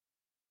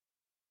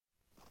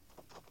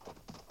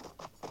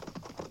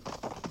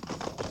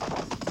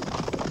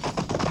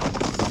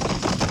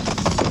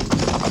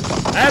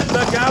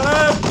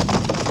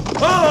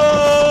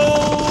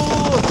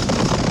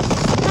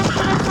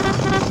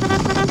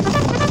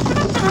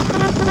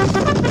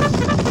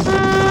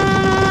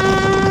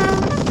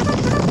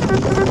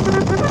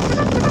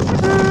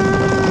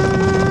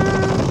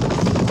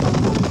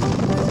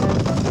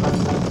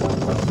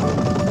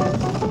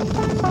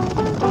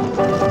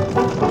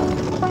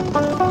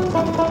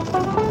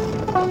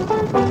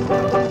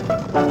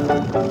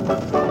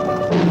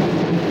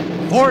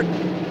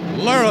Fort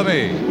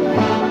Laramie.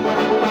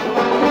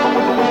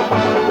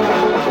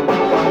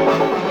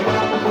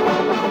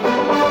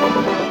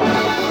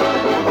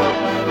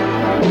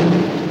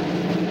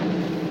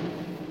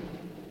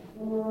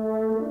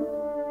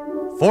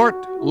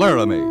 Fort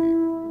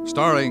Laramie,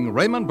 starring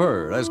Raymond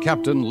Burr as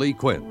Captain Lee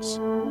Quince.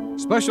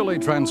 Specially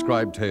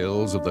transcribed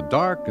tales of the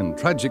dark and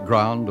tragic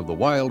ground of the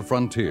wild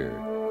frontier.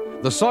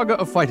 The saga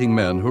of fighting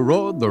men who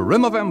rode the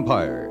rim of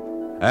empire.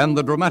 And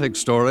the dramatic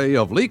story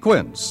of Lee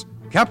Quince,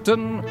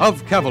 Captain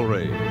of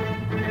Cavalry.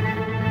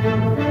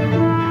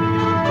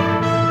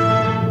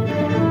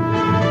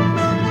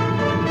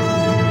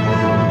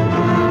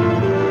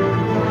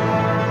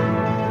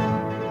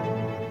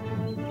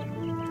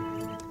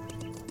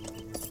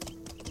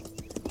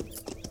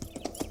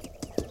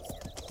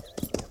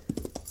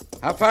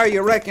 How far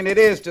you reckon it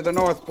is to the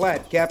North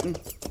Platte, Captain?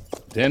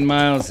 10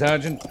 miles,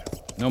 Sergeant.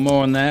 No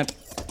more than that.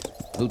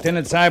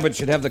 Lieutenant Seibert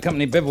should have the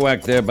company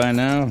bivouac there by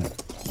now.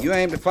 You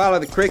aim to follow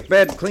the creek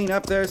bed clean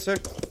up there, sir?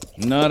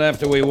 Not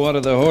after we water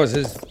the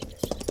horses.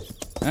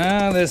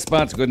 This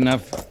spot's good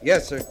enough.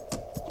 Yes, sir.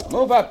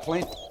 Move up,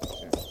 Flint.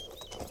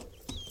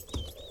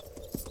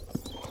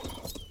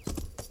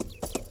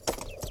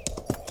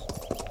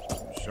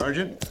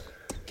 Sergeant?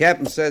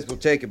 Captain says we'll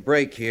take a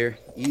break here,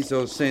 ease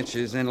those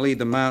cinches, and lead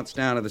the mounts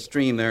down to the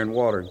stream there and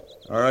water.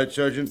 All right,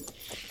 Sergeant.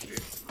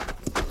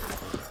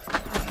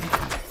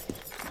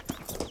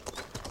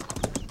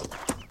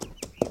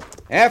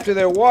 After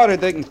they're watered,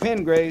 they can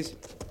pen graze.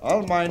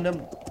 I'll mind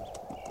them.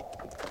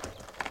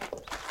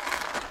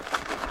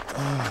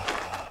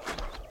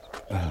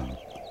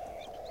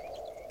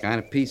 Kind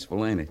of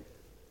peaceful, ain't it?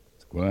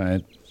 It's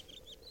quiet.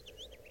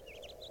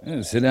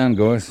 Sit down,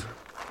 Gorse.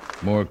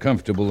 More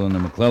comfortable than the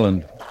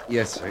McClellan.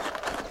 Yes, sir.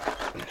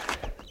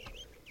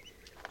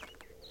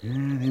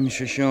 Them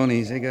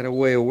Shoshones, they got a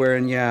way of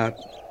wearing you out.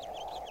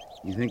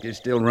 You think they're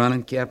still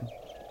running, Captain?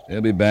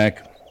 They'll be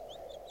back.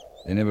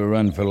 They never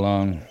run for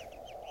long.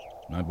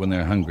 Not when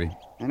they're hungry.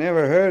 I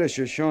never heard of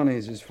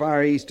Shoshones as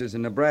far east as the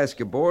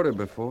Nebraska border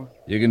before.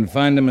 You can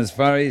find them as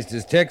far east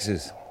as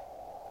Texas.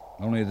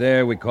 Only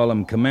there we call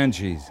them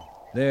Comanches.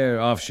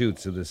 They're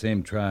offshoots of the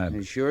same tribe.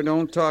 They sure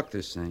don't talk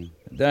the same.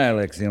 The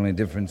dialect's the only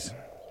difference.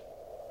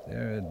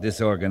 They're a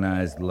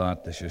disorganized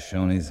lot, the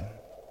Shoshones.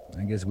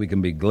 I guess we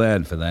can be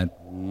glad for that.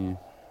 Yeah.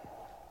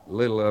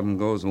 Little of them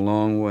goes a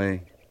long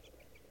way.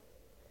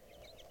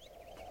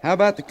 How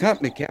about the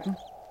company, Captain?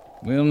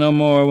 We'll know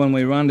more when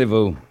we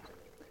rendezvous.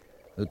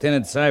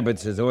 Lieutenant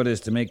Seibert has orders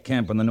to make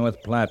camp on the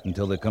North Platte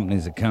until the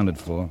company's accounted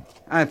for.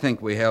 I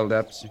think we held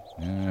up, sir.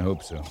 Yeah, I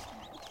hope so.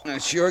 I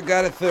sure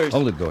got a thirst.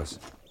 Hold it, Gorse.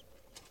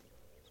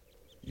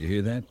 You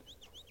hear that?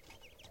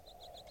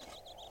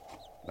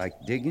 Like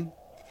digging?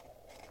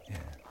 Yeah.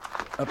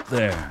 Up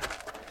there.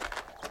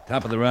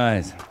 Top of the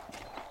rise.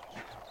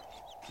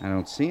 I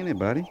don't see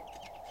anybody.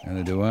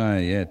 Neither do I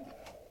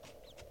yet.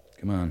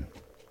 Come on.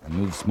 And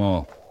move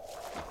small.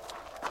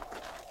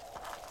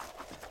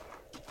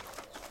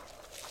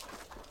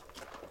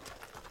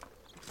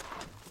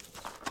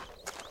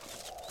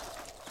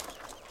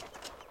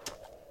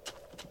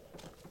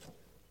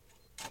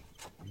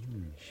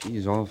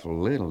 She's awful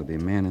little to be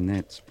manning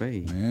that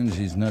spade. And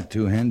she's not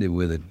too handy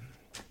with it.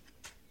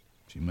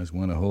 She must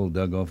want a hole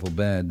dug awful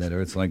bad. That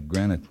earth's like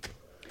granite.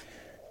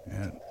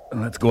 Yeah,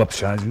 let's go up,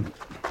 Sergeant.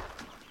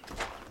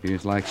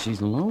 Feels like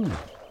she's alone.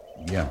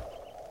 Yeah.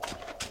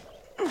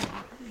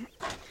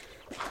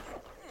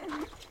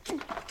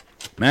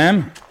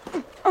 Ma'am,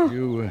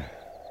 you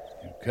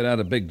cut out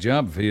a big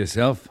job for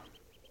yourself.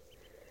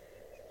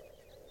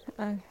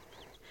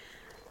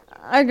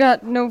 I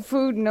got no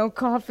food, no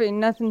coffee,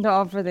 nothing to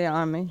offer the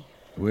army.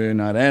 We're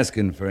not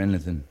asking for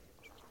anything.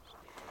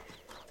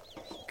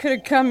 Could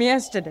have come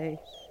yesterday.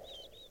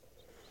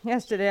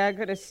 Yesterday I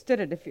could have stood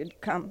it if you'd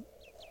come.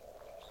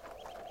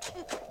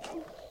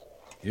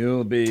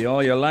 You'll be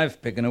all your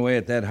life picking away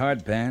at that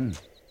hardpan.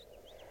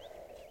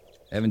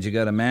 Haven't you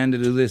got a man to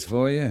do this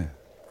for you?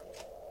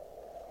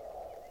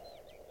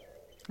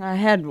 I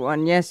had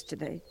one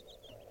yesterday.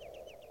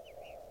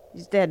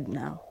 He's dead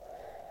now.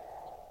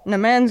 And a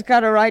man's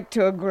got a right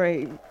to a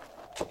grave.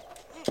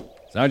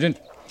 Sergeant?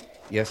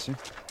 Yes, sir.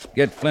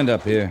 Get Flint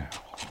up here.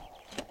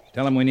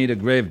 Tell him we need a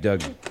grave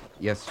dug.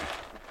 Yes, sir.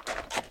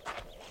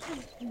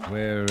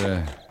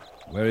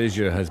 Where is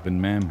your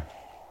husband, ma'am?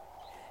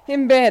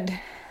 In bed.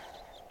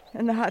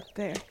 In the hut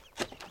there.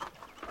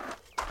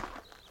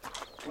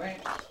 Flint,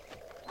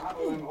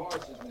 hobble them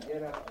horses and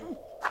get up there.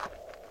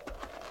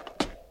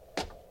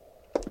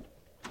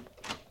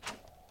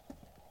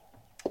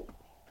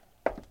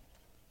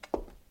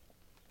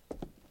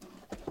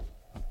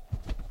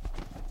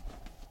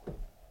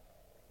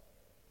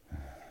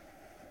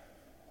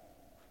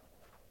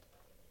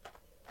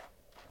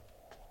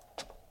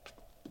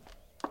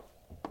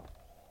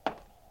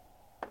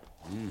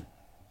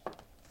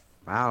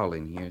 Foul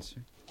in here,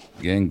 sir.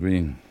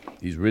 Gangrene.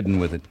 He's ridden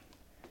with it.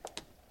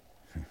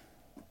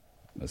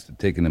 Must have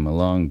taken him a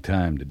long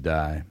time to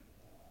die.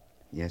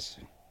 Yes,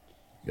 sir.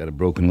 Got a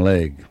broken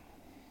leg.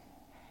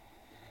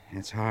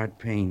 That's hard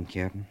pain,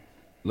 Captain.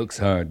 Looks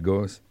hard,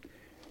 Gorse.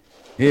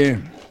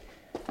 Here,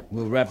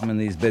 we'll wrap him in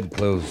these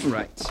bedclothes.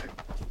 Right, sir.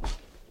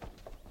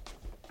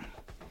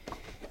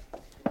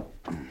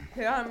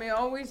 The Army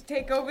always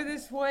take over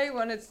this way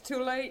when it's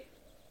too late.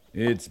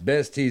 It's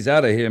best he's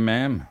out of here,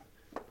 ma'am.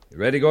 You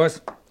ready, Gorse?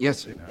 Yes,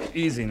 sir.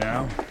 Easy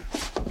now.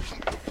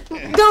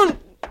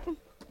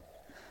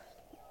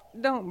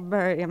 Don't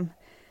bury him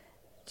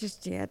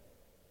just yet.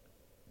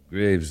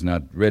 Grave's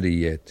not ready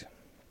yet.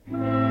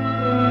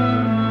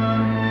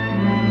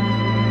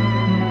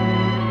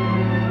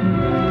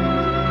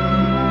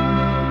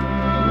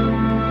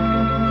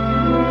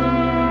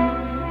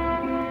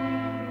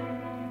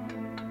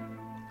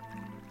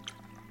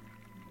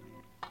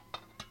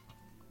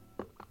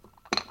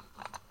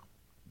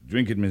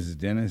 Drink it, Mrs.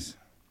 Dennis.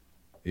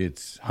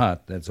 It's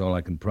hot, that's all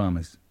I can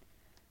promise.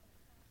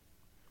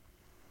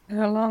 Been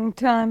a long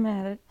time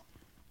at it.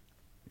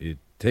 It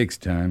takes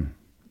time.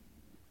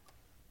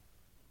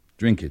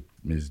 Drink it,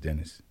 Miss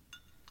Dennis.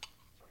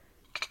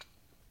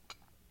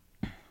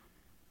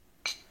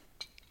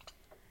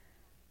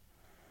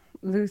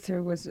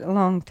 Luther was a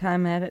long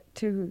time at it,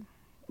 too,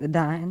 the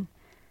dying.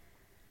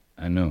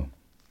 I know.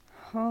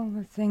 All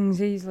the things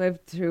he's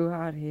lived through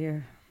out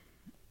here.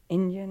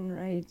 Indian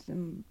raids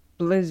and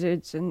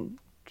blizzards and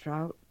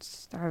droughts,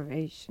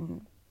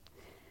 starvation.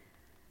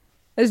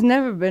 There's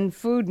never been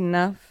food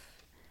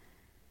enough.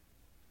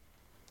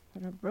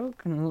 But a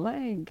broken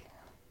leg.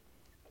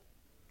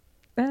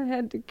 That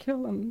had to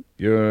kill him.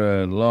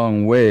 You're a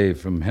long way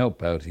from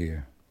help out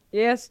here.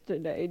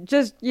 Yesterday,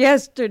 just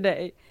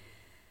yesterday.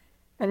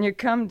 And you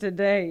come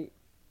today.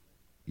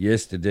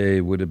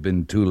 Yesterday would have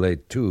been too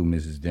late, too,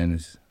 Mrs.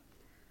 Dennis.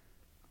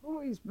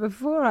 Always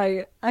before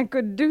I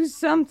could do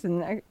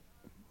something. I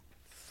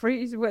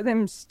freeze with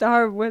him,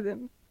 starve with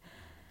him.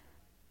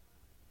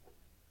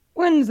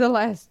 When's the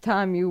last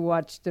time you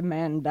watched a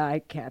man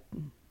die,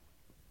 Captain?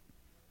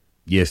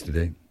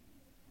 Yesterday.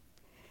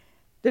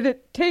 Did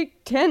it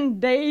take 10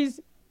 days?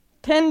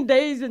 10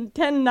 days and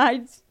 10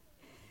 nights?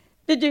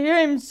 Did you hear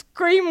him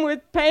scream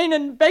with pain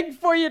and beg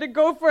for you to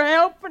go for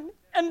help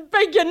and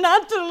beg you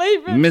not to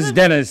leave him? Miss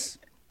Dennis!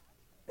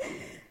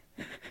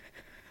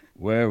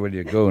 Where will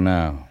you go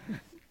now?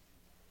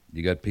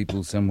 You got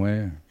people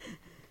somewhere?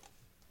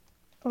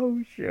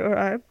 Oh, sure,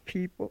 I have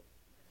people.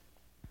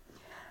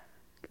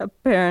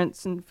 Got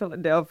parents in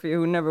Philadelphia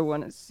who never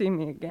want to see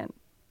me again.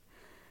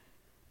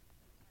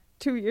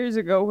 2 years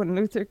ago, when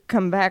Luther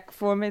come back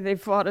for me, they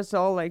fought us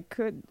all they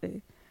could.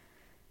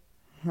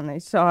 When they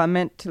saw I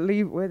meant to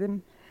leave with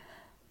him,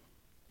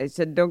 they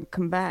said, don't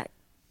come back.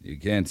 You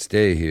can't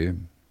stay here.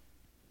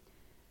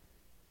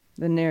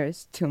 The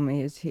nearest to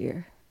me is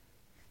here.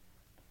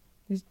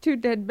 There's 2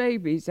 dead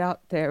babies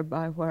out there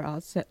by where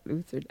I'll set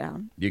Luther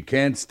down. You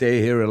can't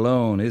stay here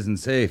alone. Isn't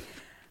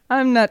safe.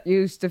 I'm not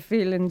used to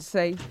feeling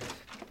safe.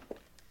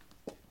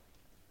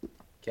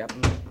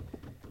 Captain,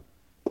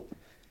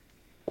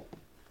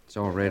 it's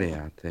already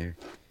out there.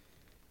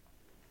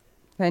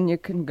 Then you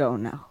can go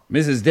now.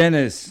 Mrs.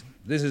 Dennis,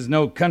 this is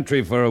no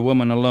country for a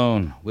woman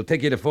alone. We'll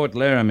take you to Fort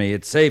Laramie.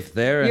 It's safe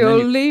there. And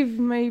You'll leave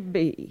me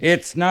be.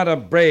 It's not a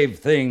brave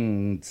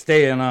thing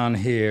staying on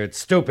here. It's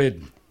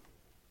stupid.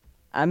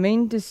 I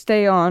mean to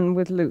stay on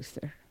with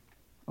Luther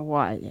a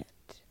while yet.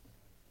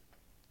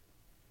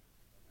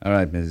 All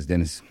right, Mrs.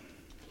 Dennis.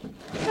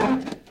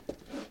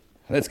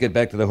 Let's get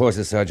back to the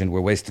horses, Sergeant.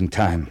 We're wasting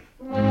time.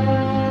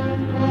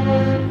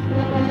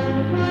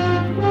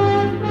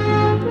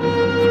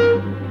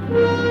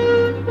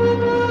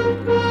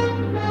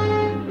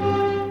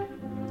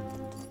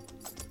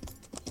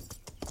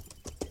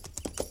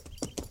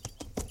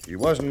 She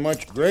wasn't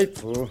much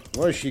grateful,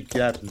 was she,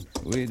 Captain?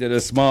 We did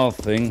a small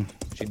thing.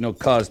 She'd no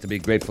cause to be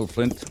grateful,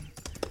 Flint.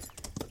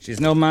 She's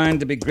no mind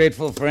to be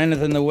grateful for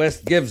anything the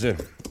West gives her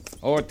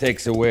or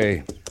takes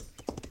away.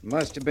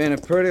 Must have been a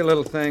pretty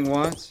little thing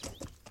once.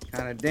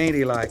 Kind of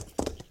dainty-like.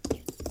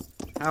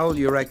 How old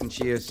do you reckon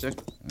she is, sir?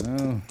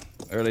 Oh,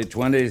 early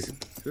 20s.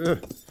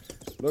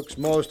 Looks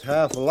most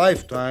half a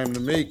lifetime to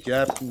me,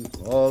 Captain.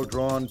 All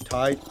drawn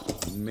tight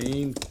and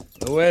mean.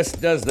 The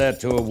West does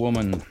that to a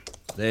woman.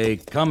 They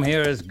come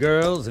here as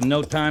girls, and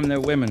no time they're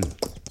women.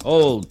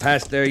 Old,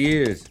 past their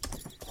years.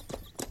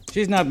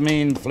 She's not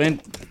mean,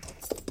 Flint.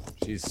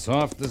 She's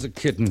soft as a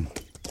kitten.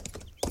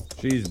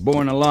 She's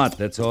borne a lot,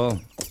 that's all.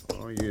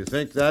 Oh, you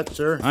think that,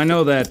 sir? I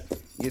know that.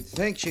 You'd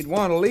think she'd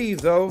want to leave,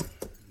 though.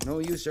 No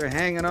use her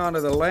hanging on to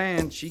the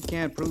land. She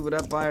can't prove it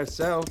up by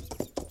herself.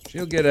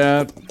 She'll get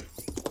out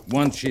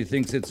once she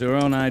thinks it's her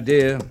own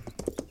idea.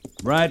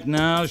 Right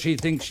now, she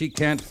thinks she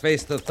can't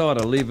face the thought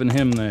of leaving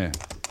him there.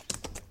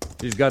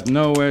 She's got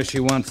nowhere she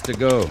wants to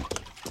go.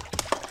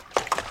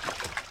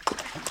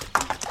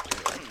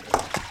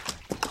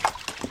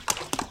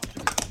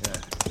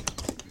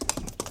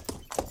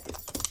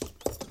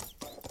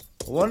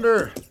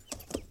 Wonder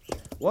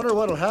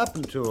what'll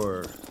happen to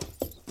her.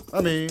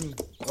 I mean,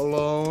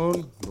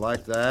 alone,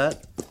 like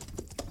that.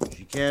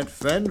 She can't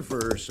fend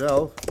for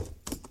herself,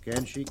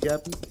 can she,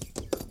 Captain?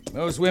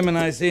 Those women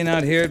I seen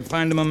out here'd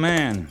find him a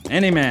man.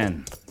 Any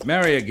man.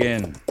 Marry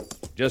again.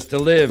 Just to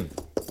live.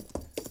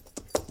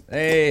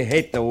 They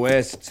hate the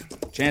West.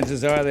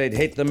 chances are they'd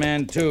hate the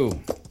man, too.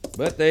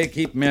 But they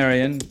keep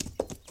marrying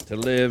to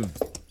live.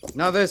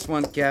 Now this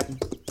one, Captain.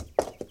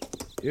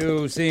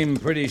 You seem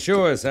pretty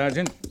sure,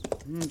 Sergeant.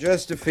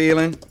 Just a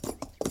feeling.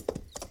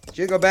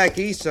 She'll go back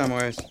east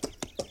somewhere.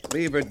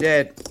 Leave her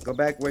dead. Go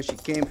back where she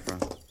came from.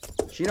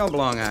 She don't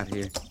belong out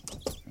here.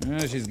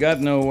 Well, she's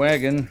got no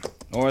wagon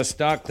or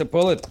stock to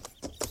pull it.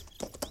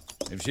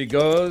 If she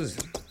goes,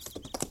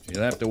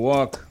 she'll have to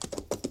walk.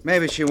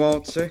 Maybe she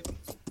won't, sir.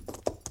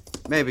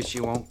 Maybe she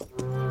won't.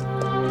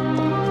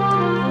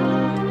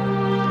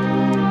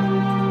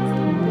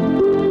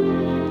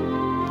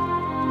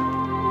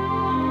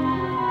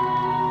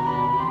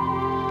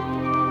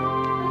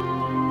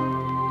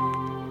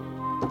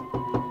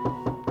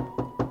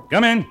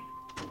 Come in.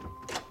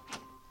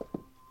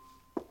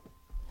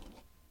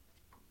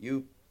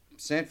 You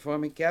sent for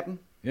me, Captain?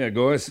 Yeah,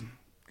 Gorse.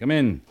 Come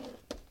in.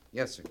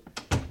 Yes, sir.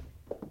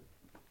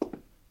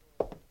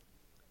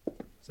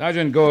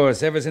 Sergeant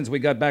Gorse, ever since we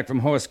got back from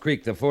Horse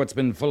Creek, the fort's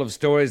been full of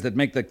stories that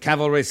make the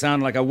cavalry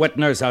sound like a wet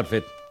nurse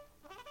outfit.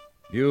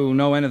 You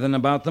know anything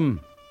about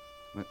them?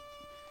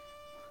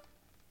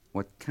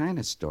 What kind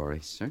of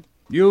stories, sir?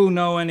 You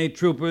know any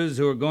troopers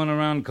who are going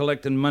around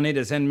collecting money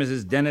to send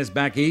Mrs. Dennis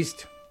back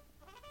east?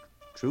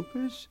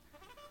 Troopers?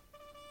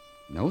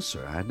 No,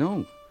 sir, I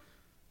don't.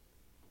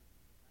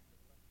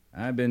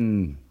 I've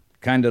been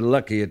kind of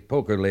lucky at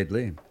poker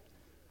lately.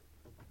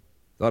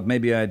 Thought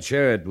maybe I'd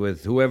share it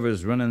with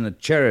whoever's running the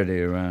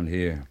charity around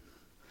here.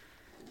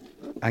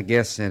 I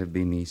guess that'd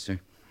be me, sir.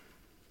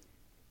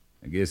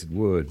 I guess it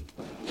would.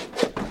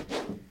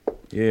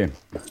 Here.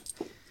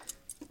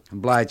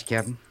 Obliged,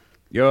 Captain.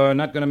 You're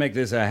not going to make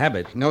this a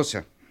habit. No,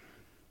 sir.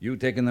 You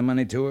taking the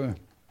money to her?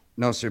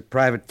 No, sir.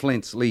 Private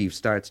Flint's leave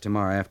starts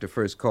tomorrow after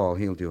first call.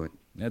 He'll do it.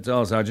 That's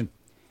all, Sergeant.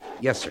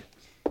 Yes, sir.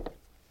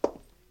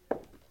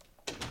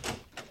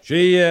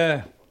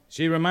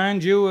 She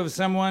remind you of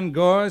someone,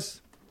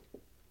 Gorse?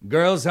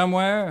 Girl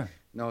somewhere?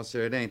 No,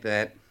 sir, it ain't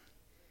that.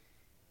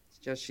 It's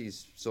just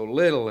she's so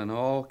little and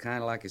all,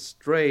 kind of like a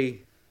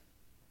stray.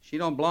 She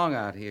don't belong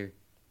out here.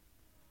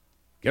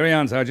 Carry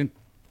on, Sergeant.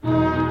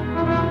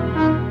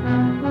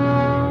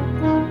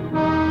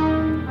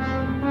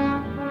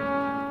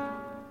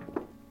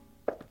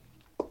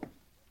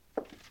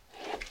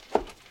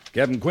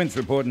 Captain Quince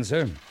reporting,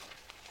 sir.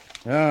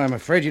 I'm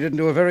afraid you didn't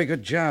do a very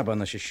good job on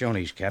the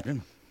Shoshones,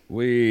 Captain.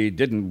 We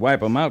didn't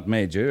wipe 'em out,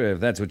 Major, if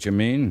that's what you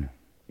mean.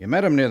 You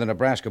met 'em near the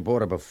Nebraska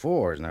border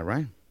before, isn't that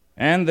right?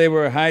 And they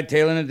were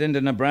hightailing it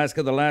into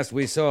Nebraska the last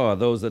we saw,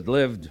 those that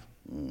lived.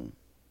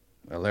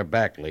 Well, they're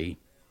back, Lee.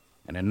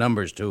 And in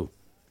numbers, too.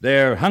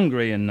 They're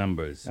hungry in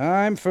numbers.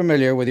 I'm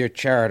familiar with your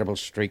charitable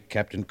streak,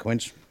 Captain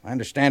Quince. I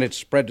understand it's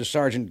spread to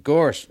Sergeant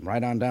Gorse,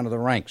 right on down to the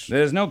ranks.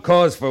 There's no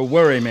cause for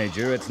worry,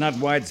 Major. It's not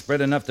widespread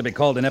enough to be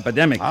called an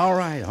epidemic. All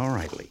right,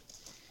 Lee.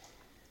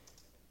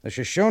 The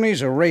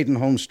Shoshones are raiding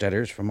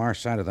homesteaders from our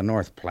side of the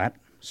North Platte,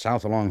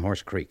 south along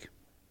Horse Creek.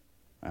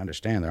 I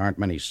understand there aren't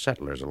many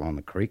settlers along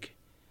the creek.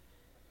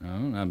 No,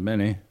 not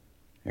many.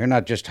 They're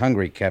not just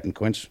hungry, Captain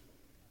Quince.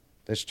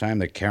 This time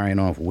they're carrying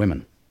off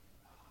women.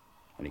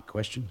 Any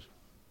questions?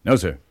 No,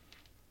 sir.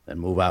 Then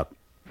move out.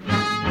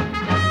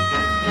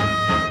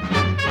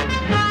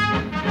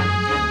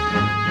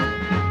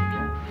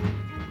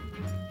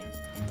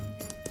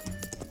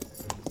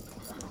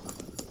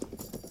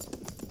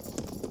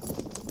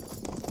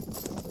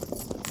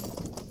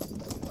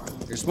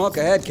 There's smoke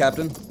ahead,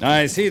 Captain.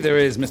 I see there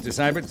is, Mr.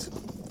 Syberts.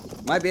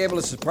 Might be able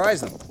to surprise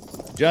them.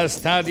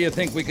 Just how do you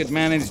think we could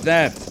manage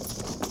that?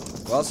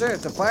 Well, sir,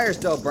 if the fire's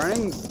still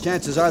burning,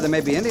 chances are there may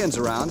be Indians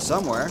around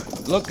somewhere.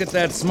 Look at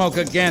that smoke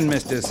again,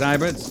 Mr.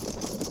 Syberts.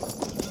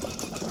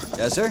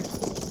 Yes, sir?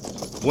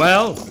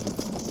 Well,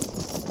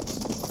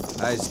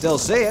 I still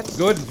see it.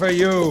 good for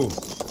you.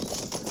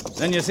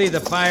 Then you see the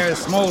fire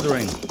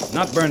smoldering,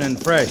 not burning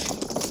fresh.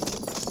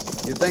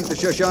 You think the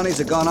Shoshones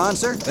have gone on,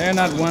 sir? They're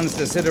not ones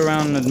to sit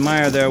around and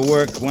admire their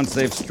work once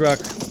they've struck.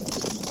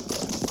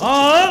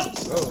 Oh!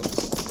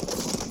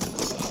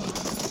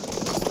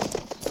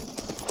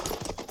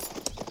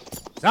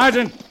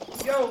 Sergeant!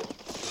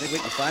 Think we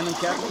can find them,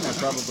 Captain? They're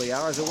probably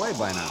hours away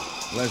by now.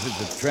 Unless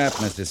it's a trap,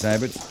 Mr.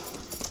 Syberts.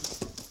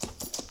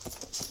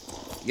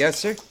 Yes,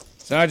 sir?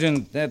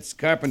 Sergeant, that's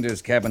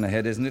Carpenter's cabin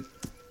ahead, isn't it?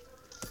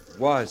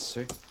 Was,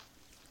 sir.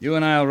 You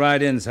and I'll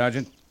ride in,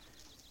 Sergeant.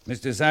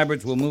 Mr.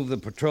 Syberts will move the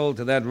patrol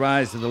to that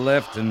rise to the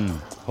left and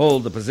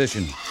hold the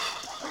position.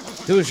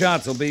 2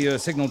 shots will be your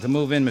signal to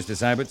move in, Mr.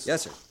 Syberts.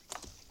 Yes, sir.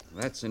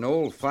 That's an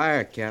old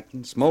fire,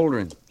 Captain.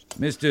 Smoldering.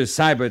 Mr.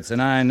 Syberts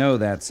and I know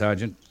that,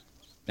 Sergeant.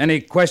 Any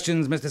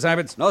questions, Mr.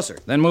 Syberts? No, sir.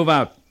 Then move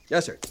out.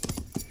 Yes, sir.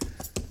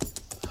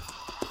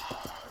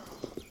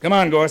 Come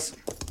on, Gorse.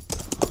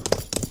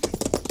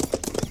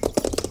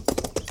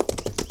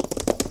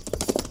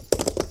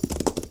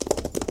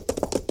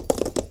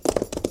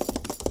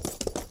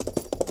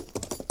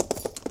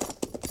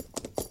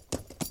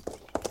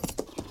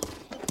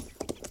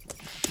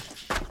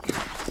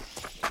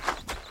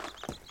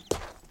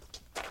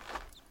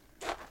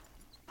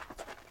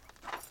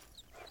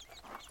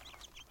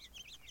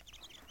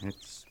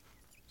 That's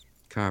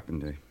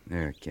Carpenter.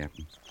 There,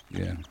 Captain.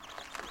 Yeah.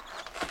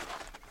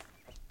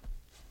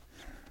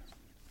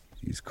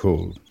 He's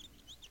cold.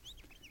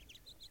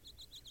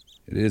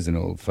 It is an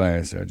old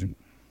fire, Sergeant.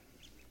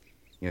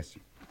 Yes,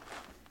 sir.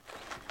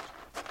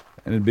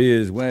 And it'd be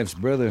his wife's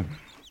brother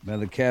by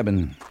the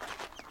cabin.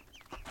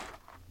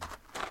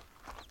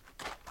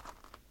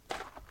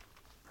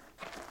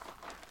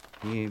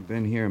 He ain't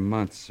been here in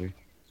months, sir.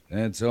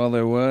 That's all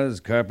there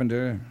was?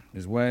 Carpenter,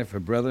 his wife, her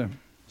brother?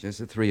 Just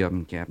the three of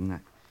them, Captain.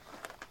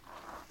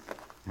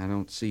 I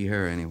don't see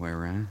her anywhere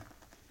around.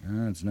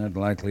 It's not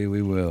likely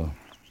we will.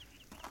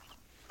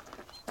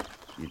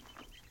 You'd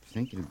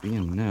think it'd be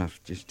enough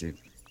just to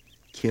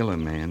kill a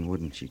man,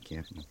 wouldn't you,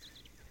 Captain?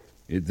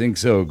 You'd think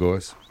so,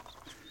 Gorse.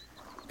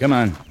 Come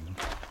on.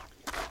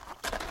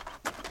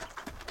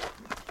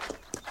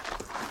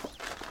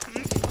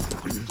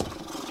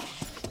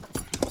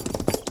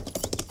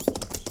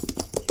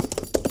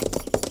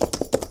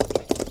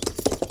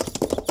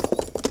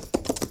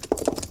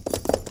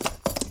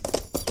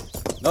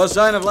 No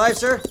sign of life,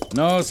 sir?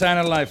 No sign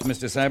of life,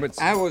 Mr.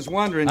 Syberts. I was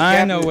wondering, I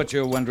Captain... know what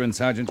you're wondering,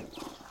 Sergeant.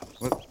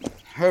 Well,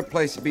 her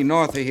place would be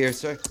north of here,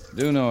 sir.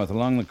 Due north,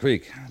 along the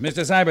creek.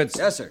 Mr. Syberts.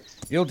 Yes, sir.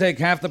 You'll take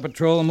half the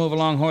patrol and move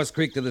along Horse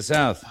Creek to the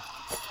south.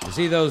 You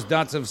see those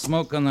dots of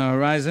smoke on the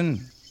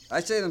horizon?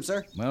 I see them,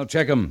 sir. Well,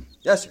 check them.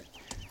 Yes, sir.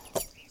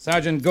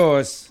 Sergeant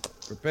Gorse,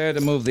 prepare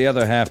to move the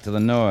other half to the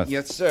north.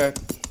 Yes, sir.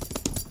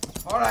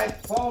 All right,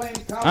 fall in.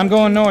 I'm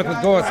going north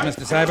with Gorse,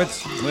 Mr.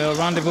 Syberts. We'll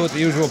rendezvous at the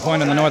usual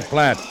point on the North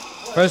Platte.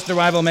 First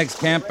arrival makes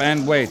camp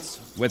and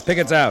waits, with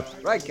pickets out.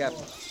 Right,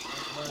 Captain.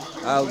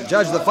 I'll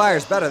judge the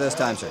fires better this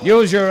time, sir.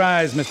 Use your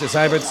eyes, Mr.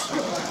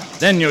 Syberts.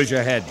 Then use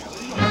your head.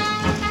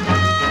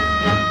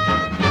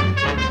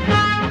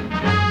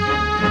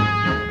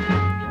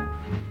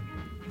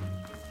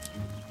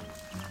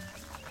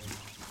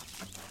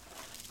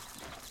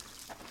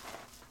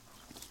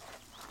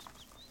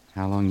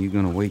 How long you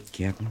gonna wait,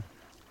 Captain?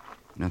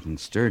 Nothing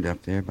stirred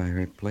up there by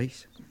her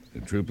place. The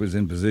troopers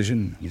in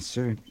position? Yes,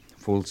 sir.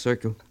 Full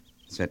circle.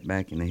 Set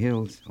back in the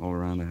hills, all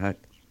around the hut.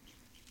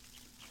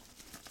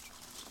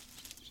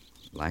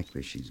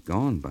 Likely she's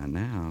gone by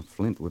now.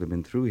 Flint would have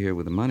been through here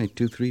with the money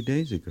 2-3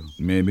 days ago.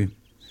 Maybe.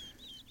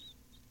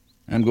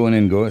 I'm going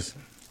in, Gorse.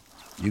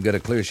 You got a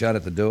clear shot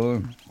at the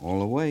door? All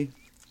the way.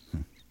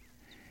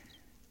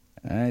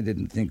 I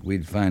didn't think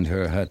we'd find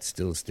her hut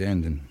still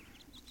standing.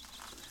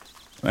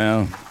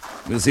 Well,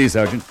 we'll see,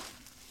 Sergeant.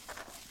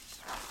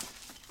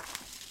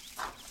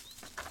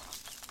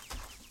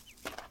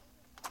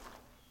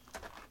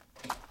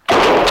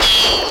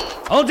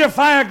 Hold your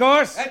fire,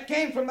 Gorse! That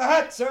came from the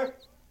hut, sir.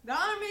 The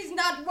army's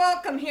not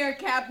welcome here,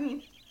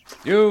 Captain.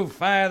 You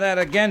fire that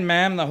again,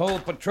 ma'am, the whole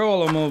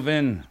patrol will move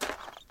in.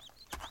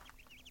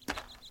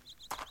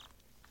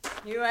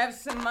 You have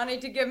some money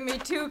to give me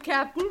too,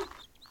 Captain?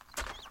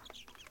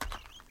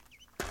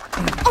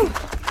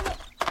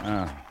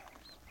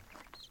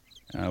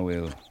 Now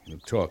we'll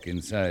talk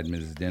inside,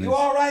 Mrs. Dennis. You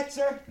all right,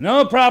 sir?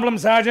 No problem,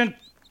 Sergeant.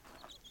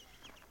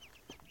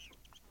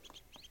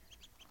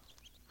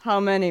 How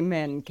many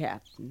men,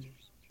 Captain?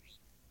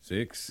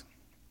 6.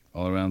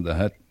 All around the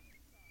hut.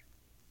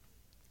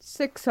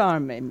 6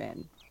 army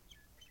men.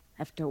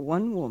 After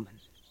one woman.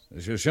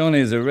 The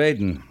Shoshones are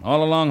raiding.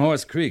 All along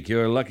Horse Creek.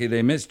 You're lucky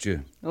they missed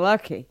you.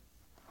 Lucky.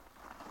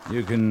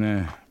 You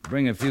can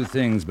bring a few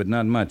things, but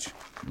not much.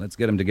 Let's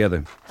get them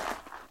together.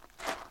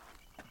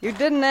 You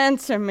didn't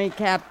answer me,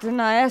 Captain.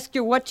 I asked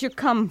you what you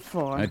come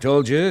for. I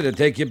told you to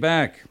take you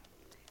back.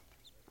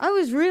 I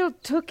was real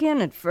took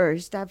in at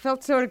first. I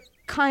felt sort of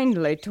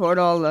kindly toward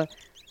all the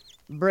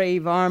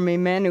brave army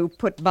men who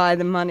put by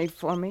the money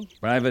for me.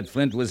 Private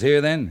Flint was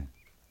here then?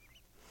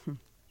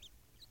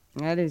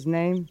 That his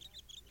name?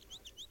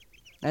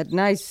 That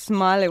nice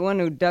smiley one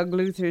who dug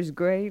Luther's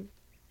grave?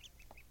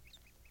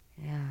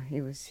 Yeah,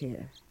 he was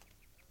here.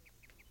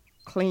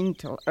 Clean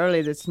till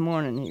early this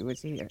morning he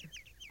was here.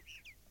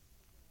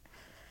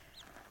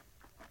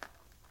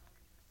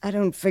 I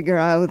don't figure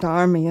I owe the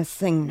army a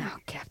thing now,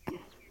 Captain.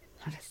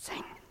 Not a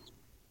thing.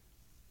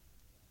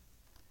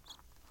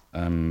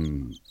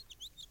 I'm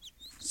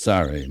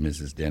sorry,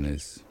 Mrs.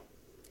 Dennis.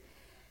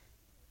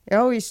 You're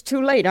always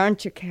too late,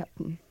 aren't you,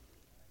 Captain?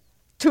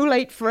 Too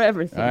late for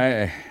everything.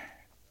 I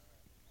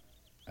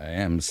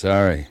am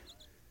sorry.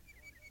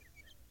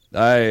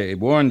 I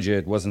warned you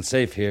it wasn't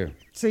safe here.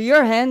 So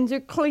your hands are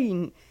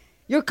clean.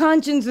 Your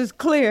conscience is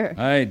clear.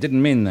 I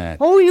didn't mean that.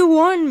 Oh, you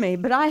warned me,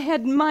 but I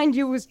had in mind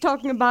you was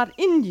talking about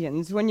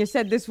Indians when you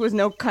said this was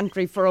no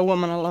country for a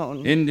woman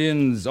alone.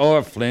 Indians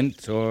or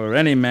Flint or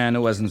any man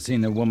who hasn't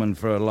seen a woman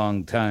for a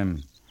long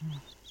time.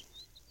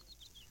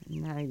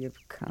 Now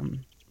you've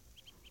come.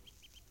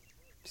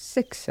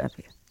 6 of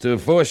you. To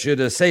force you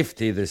to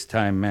safety this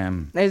time,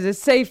 ma'am. There's a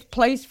safe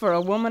place for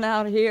a woman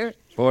out here?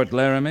 Fort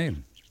Laramie,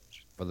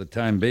 for the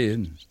time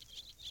being.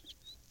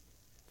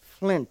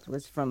 Flint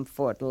was from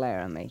Fort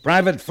Laramie.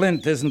 Private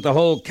Flint isn't the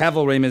whole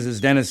cavalry,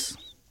 Mrs. Dennis.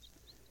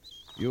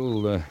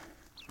 You'll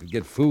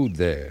get food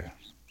there.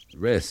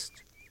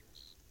 Rest.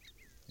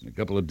 In a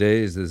couple of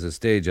days, there's a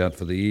stage out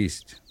for the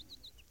east.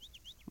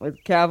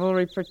 With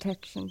cavalry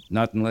protection?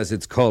 Not unless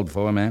it's called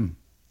for, ma'am.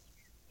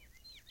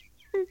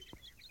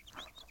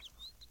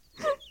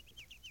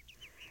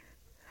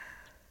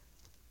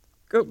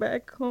 Go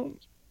back home.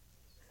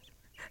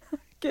 I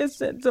guess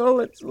that's all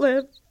that's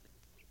left.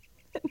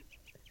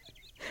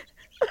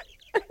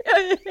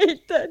 I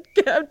hate that,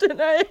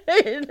 Captain. I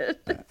hate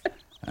it.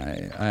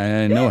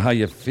 I know how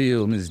you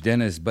feel, Miss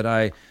Dennis, but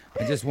I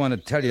just want to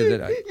tell you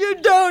that I...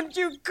 You don't.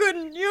 You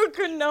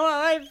couldn't know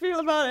how I feel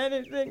about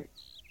anything.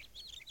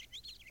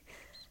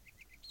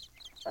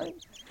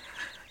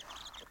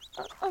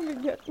 I'll be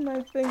getting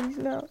my things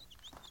now.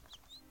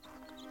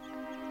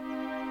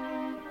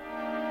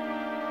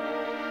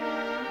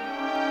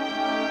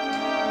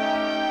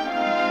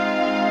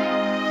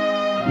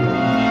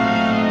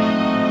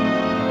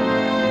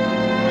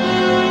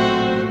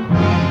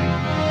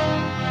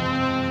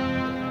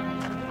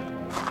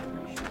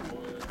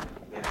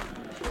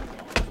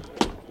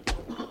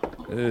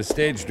 The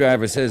stage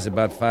driver says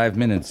about 5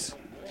 minutes.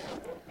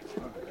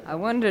 I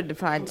wondered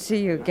if I'd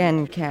see you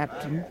again,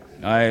 Captain.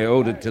 I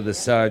owed it to the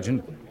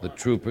sergeant, the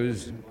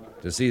troopers,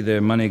 to see their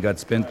money got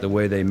spent the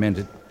way they meant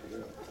it.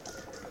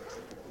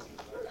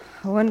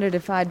 I wondered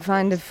if I'd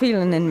find a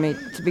feeling in me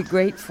to be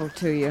grateful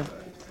to you.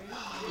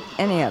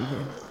 Any of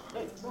you.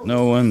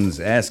 No one's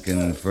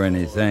asking for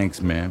any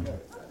thanks, ma'am.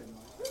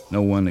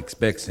 No one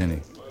expects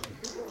any.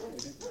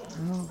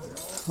 Oh,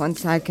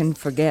 once I can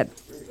forget,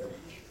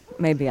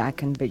 maybe I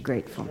can be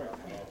grateful.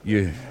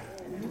 You're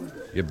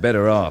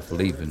better off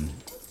leaving.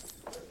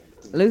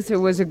 Luther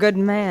was a good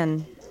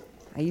man.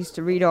 I used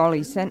to read all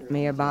he sent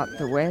me about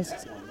the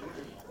West.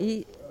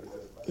 He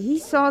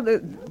saw the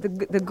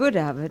good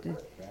of it.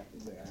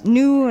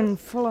 New and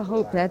full of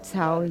hope, that's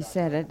how he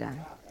said it.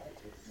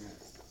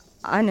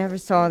 I never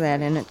saw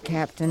that in it,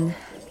 Captain.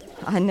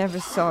 I never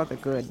saw the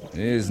good.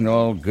 Isn't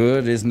all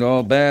good, isn't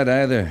all bad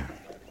either.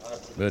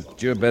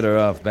 But you're better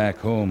off back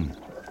home,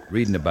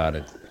 reading about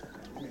it.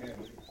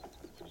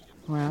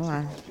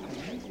 Well,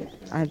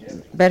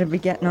 I'd better be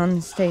getting on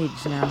the stage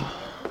now.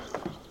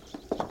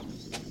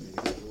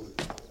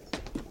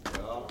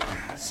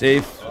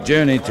 Safe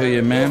journey to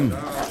you, ma'am.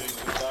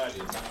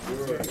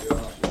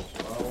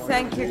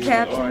 Thank you,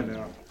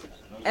 Captain.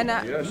 And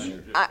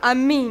I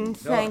mean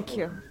thank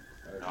you.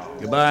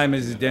 Goodbye,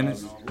 Mrs.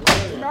 Dennis.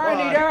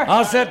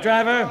 All set,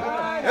 driver.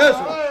 Yes,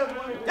 sir.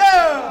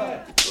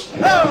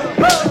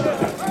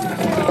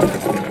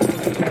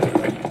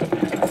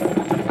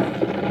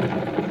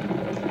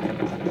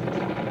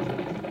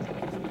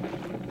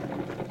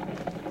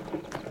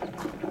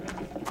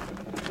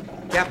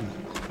 Captain,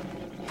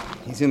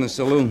 he's in the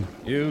saloon.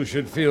 You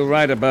should feel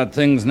right about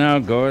things now,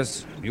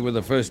 Gorse. You were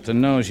the first to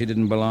know she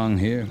didn't belong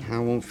here. I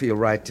won't feel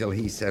right till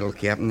he's settled,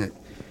 Captain.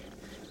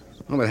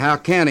 Well, but how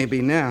can he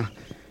be now?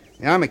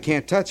 The Army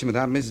can't touch him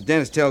without Mrs.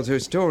 Dennis tells her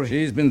story.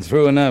 She's been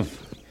through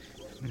enough.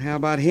 But how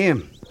about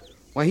him?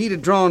 Why, he'd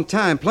have drawn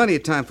time, plenty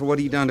of time for what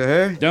he'd done to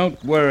her.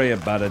 Don't worry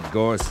about it,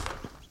 Gorse.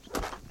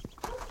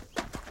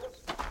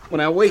 Well,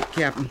 now, wait,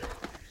 Captain.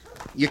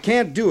 You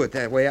can't do it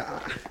that way.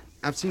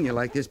 I've seen you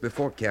like this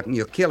before, Captain.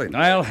 You'll kill him.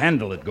 I'll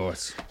handle it,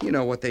 Gorse. You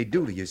know what they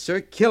do to you, sir.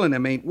 Killing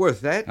him ain't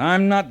worth that.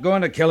 I'm not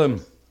going to kill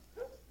him,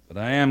 but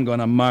I am going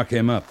to mark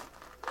him up.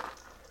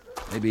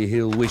 Maybe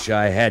he'll wish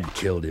I had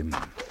killed him.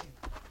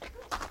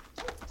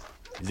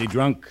 Is he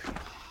drunk?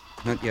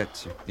 Not yet,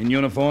 sir. In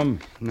uniform?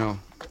 No.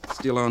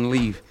 Still on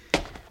leave.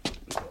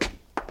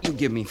 You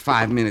give me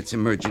 5 minutes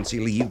emergency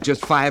leave.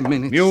 Just 5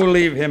 minutes. You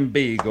leave him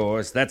be,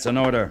 Gorse. That's an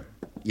order.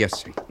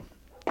 Yes, sir.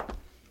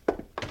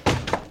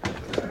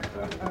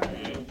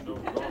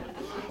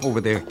 Over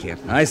there,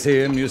 Captain. I see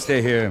him. You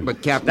stay here.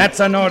 But, Captain... That's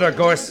an order,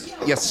 Gorse.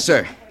 Yes,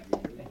 sir.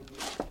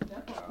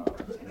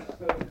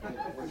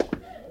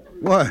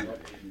 Why,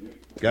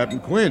 Captain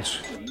Quince.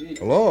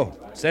 Hello.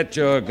 Set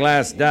your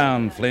glass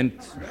down,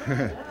 Flint.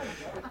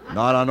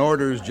 Not on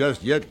orders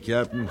just yet,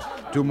 Captain.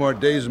 2 more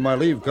days of my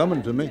leave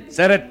coming to me.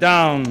 Set it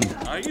down.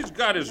 He's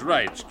got his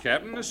rights,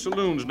 Captain. This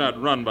saloon's not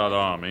run by the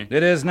Army.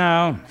 It is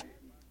now.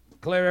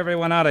 Clear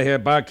everyone out of here,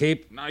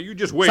 barkeep. Now, you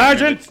just wait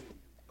Sergeant, a minute.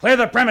 clear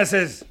the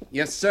premises.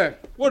 Yes, sir.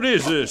 What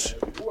is this?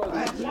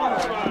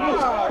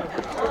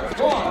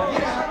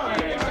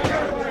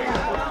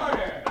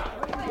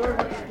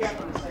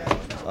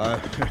 I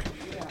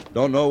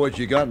don't know what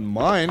you got in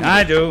mind.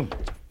 I do.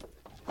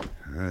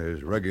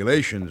 There's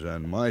regulations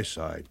on my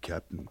side,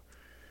 Captain.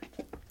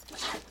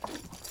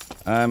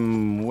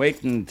 I'm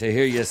waiting to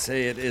hear you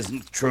say it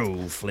isn't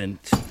true,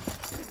 Flint.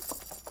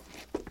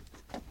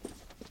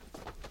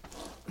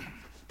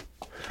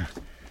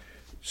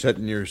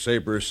 Setting your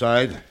saber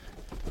aside,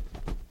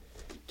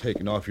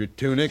 taking off your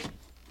tunic,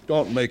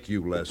 don't make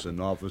you less an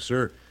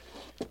officer.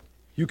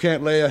 You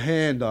can't lay a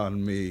hand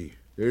on me.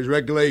 There's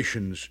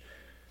regulations.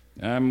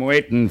 I'm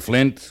waiting,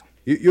 Flint.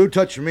 You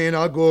touch me and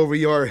I'll go over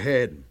your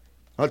head.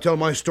 I'll tell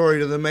my story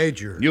to the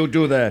major. You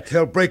do that.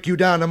 He'll break you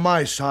down to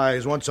my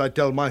size once I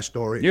tell my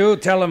story. You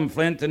tell him,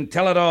 Flint, and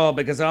tell it all,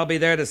 because I'll be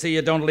there to see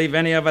you don't leave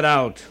any of it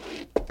out.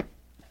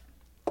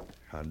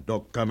 And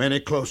don't come any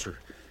closer.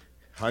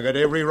 I got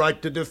every right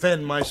to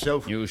defend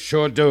myself. You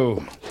sure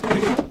do.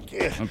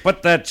 And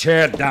put that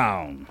chair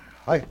down.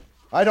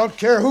 I don't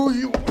care who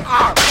you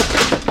are.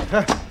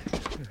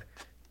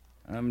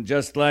 I'm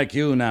just like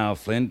you now,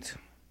 Flint.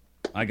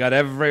 I got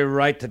every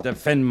right to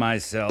defend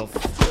myself.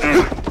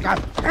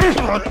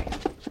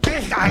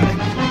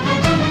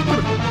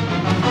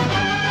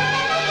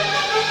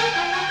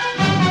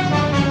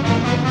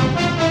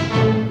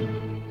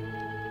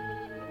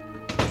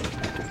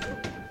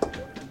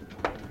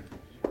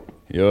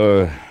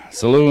 Your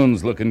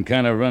saloon's looking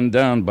kind of run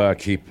down,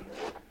 barkeep.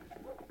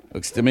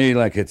 Looks to me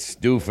like it's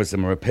due for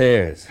some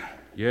repairs.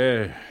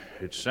 Yeah,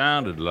 it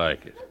sounded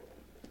like it.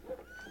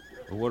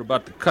 But what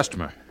about the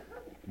customer?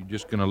 You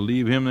just gonna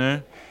leave him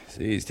there?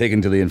 See, he's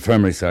taken to the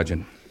infirmary,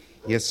 Sergeant.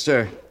 Yes,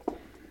 sir.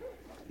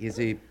 Is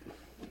he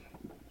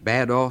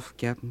bad off,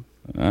 Captain?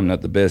 I'm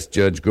not the best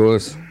judge,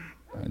 Gorse.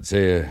 I'd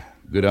say a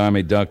good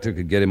army doctor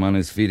could get him on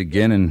his feet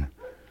again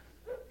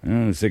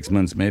in 6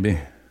 months, maybe.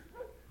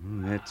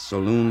 That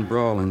saloon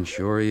brawling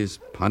sure is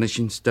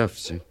punishing stuff,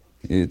 sir.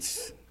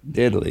 It's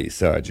deadly,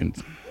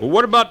 Sergeant. Well,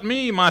 what about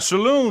me, my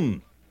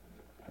saloon?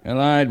 Well,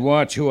 I'd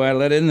watch who I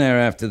let in there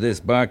after this,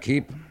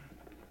 barkeep.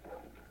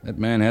 That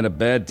man had a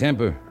bad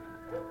temper.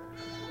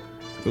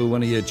 Threw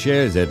one of your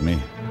chairs at me.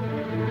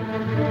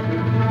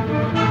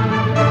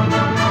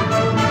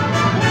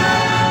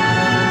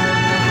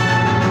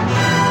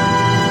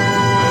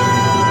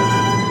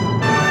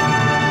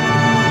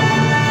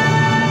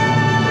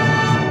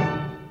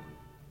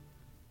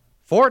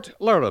 Fort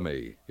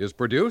Laramie is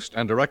produced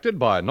and directed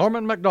by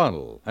Norman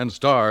MacDonald and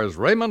stars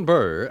Raymond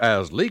Burr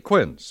as Lee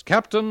Quince,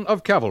 Captain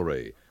of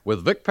Cavalry,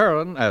 with Vic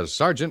Perrin as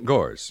Sergeant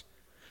Gorse.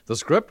 The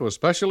script was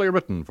specially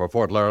written for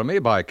Fort Laramie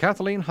by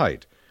Kathleen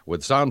Height,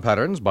 with sound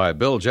patterns by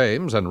Bill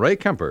James and Ray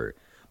Kemper,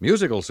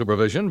 musical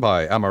supervision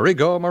by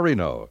Amerigo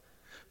Marino.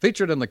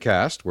 Featured in the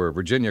cast were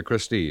Virginia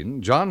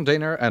Christine, John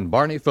Daner, and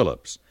Barney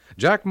Phillips.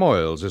 Jack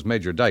Moyles is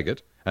Major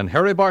Daggett, and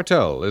Harry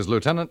Bartell is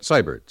Lieutenant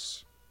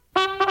Seiberts.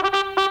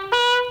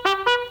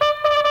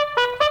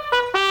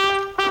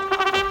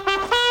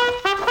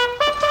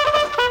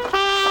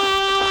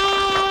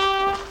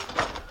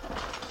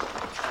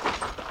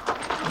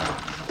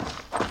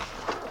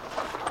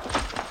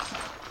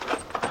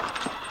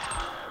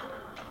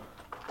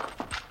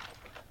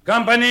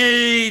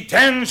 Company,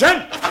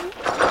 tension!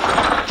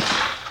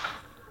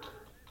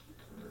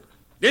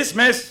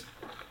 Dismiss!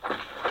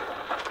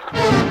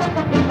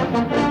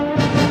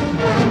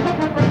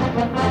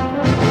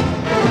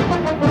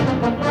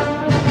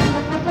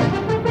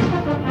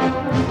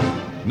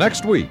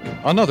 Next week,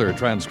 another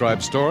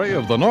transcribed story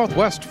of the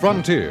Northwest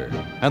frontier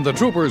and the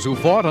troopers who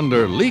fought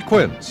under Lee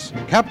Quince,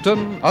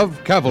 Captain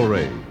of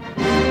Cavalry.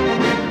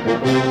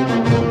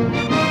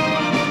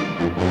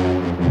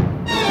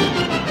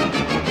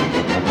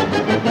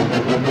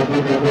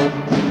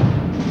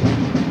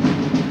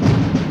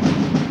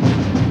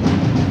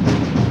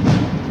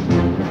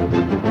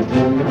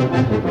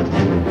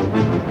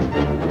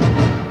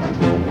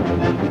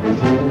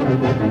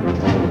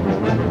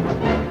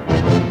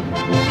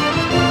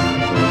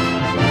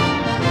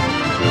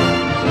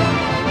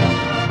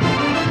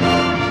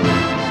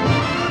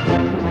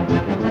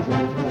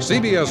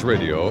 CBS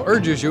Radio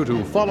urges you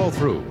to follow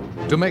through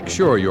to make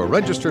sure you're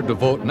registered to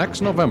vote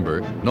next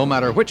November, no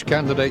matter which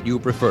candidate you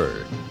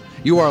prefer.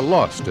 You are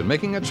lost in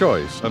making a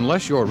choice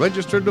unless you're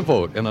registered to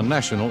vote in a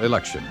national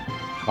election.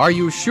 Are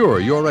you sure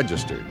you're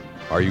registered?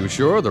 Are you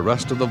sure the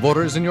rest of the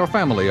voters in your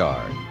family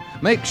are?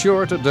 Make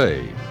sure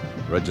today.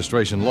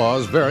 Registration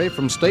laws vary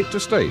from state to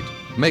state.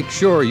 Make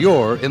sure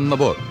you're in the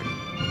book.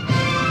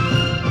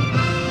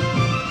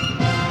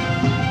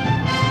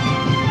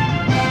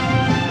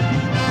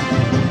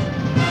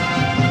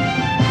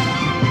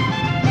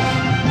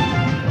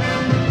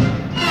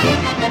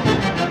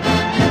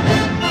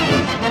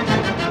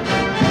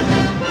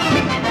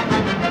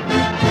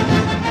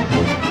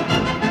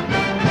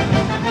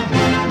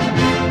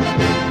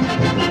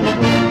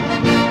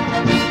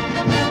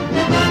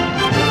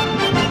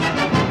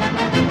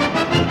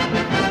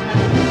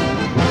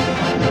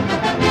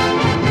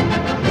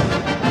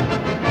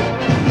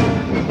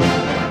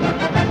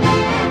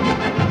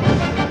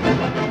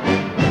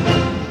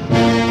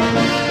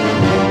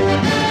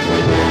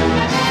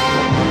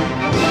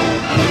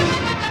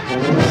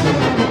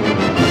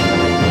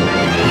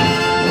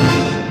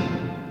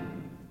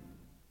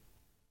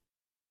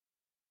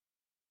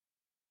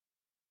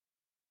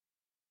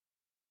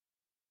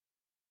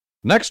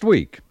 Next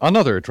week,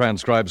 another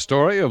transcribed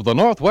story of the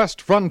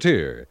Northwest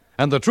frontier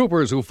and the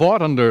troopers who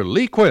fought under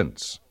Lee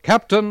Quince,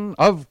 Captain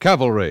of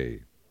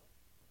Cavalry.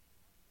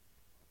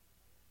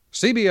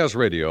 CBS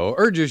Radio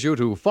urges you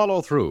to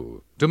follow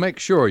through to make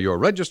sure you're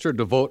registered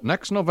to vote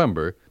next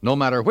November, no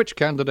matter which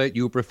candidate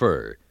you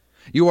prefer.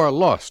 You are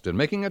lost in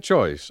making a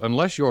choice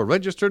unless you're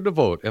registered to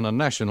vote in a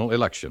national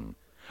election.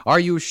 Are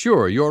you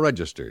sure you're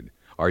registered?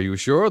 Are you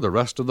sure the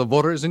rest of the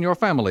voters in your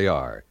family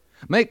are?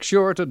 Make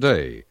sure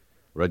today.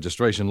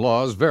 Registration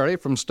laws vary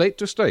from state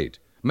to state.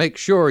 Make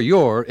sure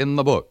you're in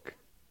the book.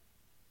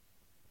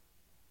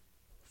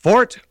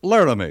 Fort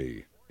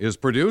Laramie is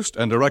produced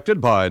and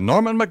directed by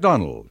Norman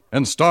MacDonald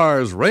and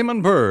stars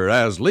Raymond Burr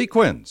as Lee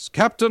Quince,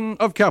 Captain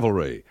of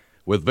Cavalry,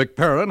 with Vic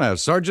Perrin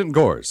as Sergeant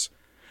Gorse.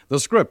 The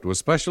script was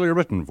specially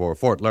written for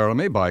Fort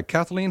Laramie by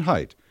Kathleen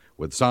Height,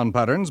 with sound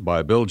patterns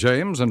by Bill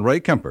James and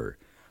Ray Kemper.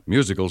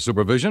 Musical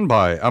supervision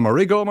by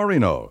Amerigo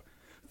Marino.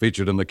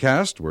 Featured in the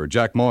cast were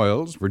Jack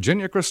Moyles,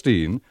 Virginia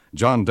Christine,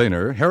 John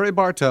Daner, Harry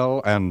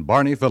Bartell, and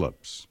Barney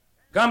Phillips.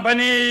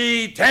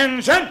 Company,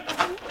 tension!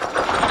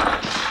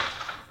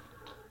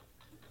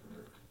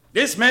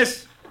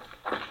 Dismiss!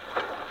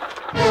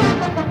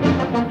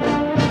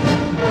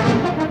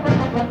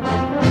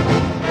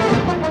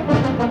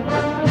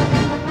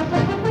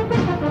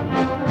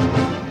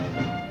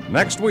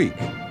 Next week,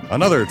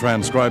 another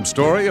transcribed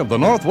story of the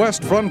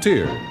Northwest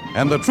frontier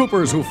and the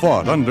troopers who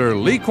fought under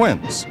Lee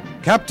Quince,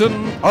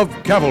 Captain of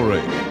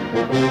Cavalry.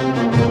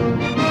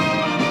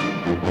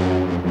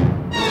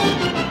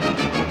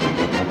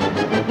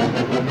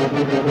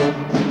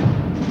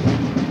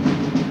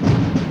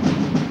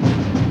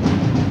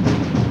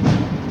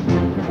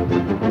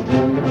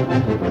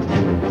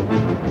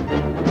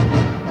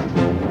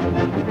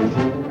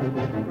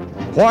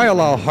 Why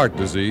allow heart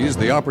disease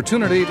the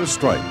opportunity to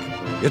strike?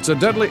 It's a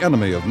deadly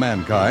enemy of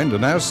mankind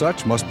and as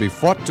such must be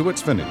fought to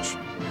its finish.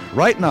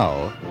 Right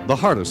now, the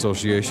Heart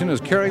Association is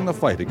carrying the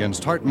fight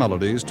against heart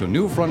maladies to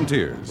new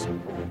frontiers.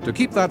 To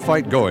keep that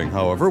fight going,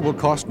 however, will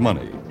cost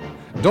money.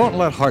 Don't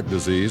let heart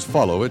disease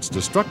follow its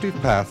destructive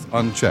path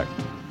unchecked.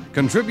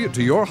 Contribute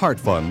to your Heart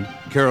Fund,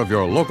 care of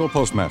your local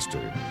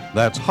postmaster.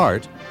 That's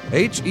Heart,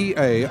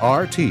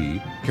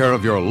 H-E-A-R-T, care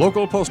of your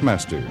local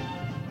postmaster.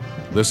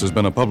 This has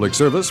been a public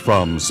service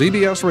from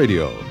CBS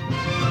Radio.